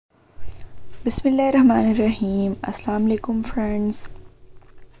Bismillahirrahmanirrahim. Assalamu alaikum friends.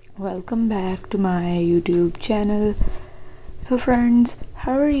 Welcome back to my YouTube channel. So friends,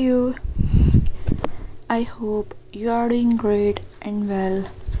 how are you? I hope you are doing great and well,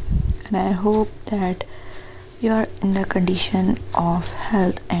 and I hope that you are in the condition of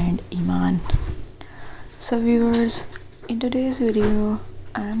health and iman. So viewers, in today's video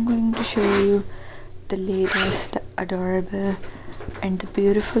I am going to show you the latest, the adorable and the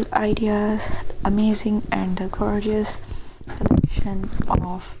beautiful ideas, the amazing and the gorgeous collection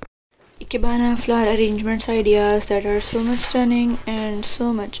of ikebana flower arrangements ideas that are so much stunning and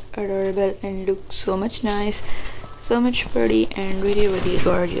so much adorable and look so much nice, so much pretty and really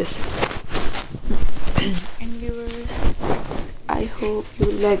gorgeous. And viewers, I hope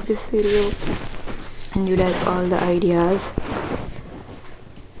you like this video and you like all the ideas.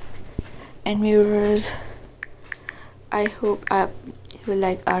 And viewers, I hope you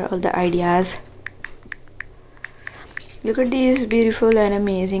like all the ideas. Look at these beautiful and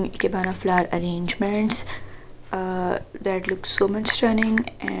amazing ikebana flower arrangements that look so much stunning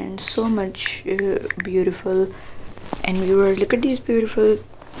and so much beautiful. And viewers, look at these beautiful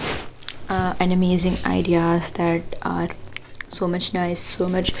and amazing ideas that are so much nice, so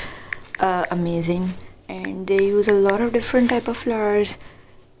much amazing, and they use a lot of different type of flowers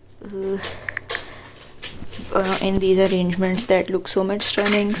in these arrangements that look so much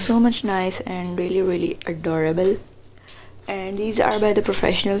stunning, so much nice and really adorable. And these are by the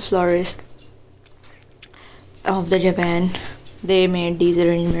professional florist of the Japan. They made these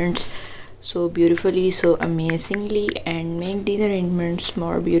arrangements so beautifully, so amazingly, and make these arrangements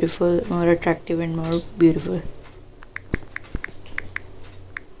more beautiful, more attractive and more beautiful.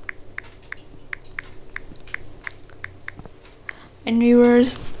 And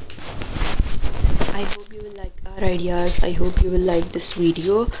viewers, I hope you will like our ideas. I hope you will like this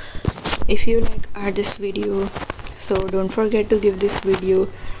video. If you like this video, so don't forget to give this video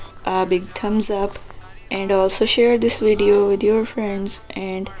a big thumbs up, and also share this video with your friends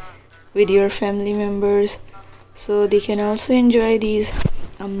and with your family members so they can also enjoy these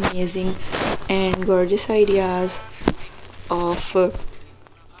amazing and gorgeous ideas of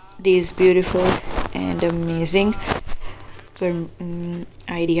these beautiful and amazing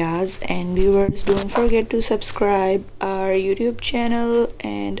ideas. And viewers, don't forget to subscribe our YouTube channel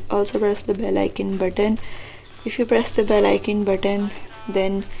and also press the bell icon button. If you press the bell icon button,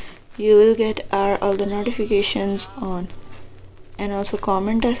 then you will get all the notifications on, and also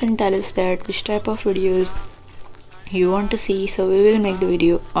comment us and tell us that which type of videos you want to see, so we will make the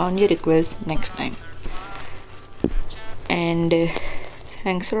video on your request next time. And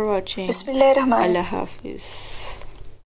thanks for watching. Allah Hafiz.